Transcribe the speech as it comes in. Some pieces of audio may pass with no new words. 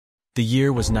The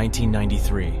year was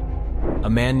 1993. A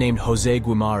man named Jose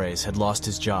Guimarães had lost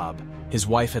his job, his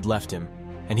wife had left him,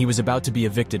 and he was about to be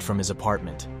evicted from his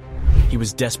apartment. He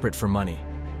was desperate for money.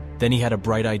 Then he had a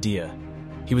bright idea.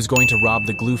 He was going to rob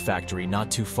the glue factory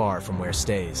not too far from where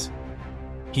stays.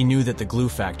 He knew that the glue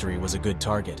factory was a good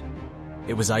target.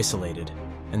 It was isolated,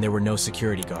 and there were no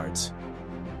security guards.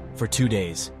 For 2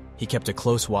 days, he kept a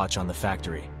close watch on the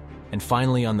factory, and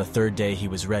finally on the third day he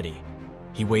was ready.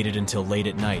 He waited until late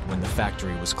at night when the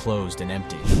factory was closed and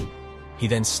empty. He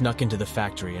then snuck into the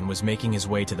factory and was making his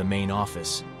way to the main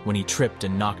office when he tripped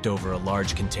and knocked over a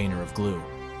large container of glue.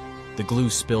 The glue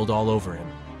spilled all over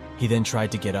him. He then tried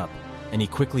to get up, and he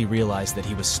quickly realized that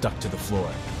he was stuck to the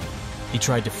floor. He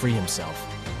tried to free himself,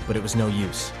 but it was no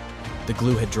use. The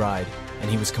glue had dried, and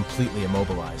he was completely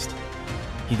immobilized.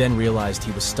 He then realized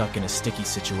he was stuck in a sticky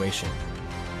situation.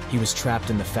 He was trapped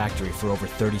in the factory for over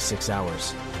 36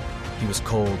 hours. He was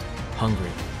cold, hungry,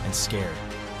 and scared.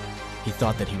 He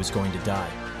thought that he was going to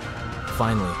die.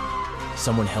 Finally,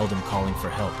 someone held him calling for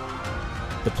help.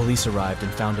 The police arrived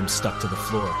and found him stuck to the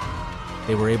floor.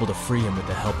 They were able to free him with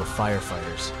the help of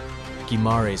firefighters.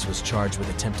 Guimarães was charged with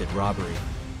attempted robbery,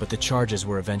 but the charges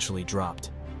were eventually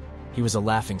dropped. He was a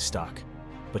laughingstock,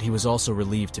 but he was also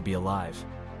relieved to be alive.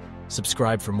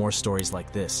 Subscribe for more stories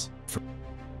like this.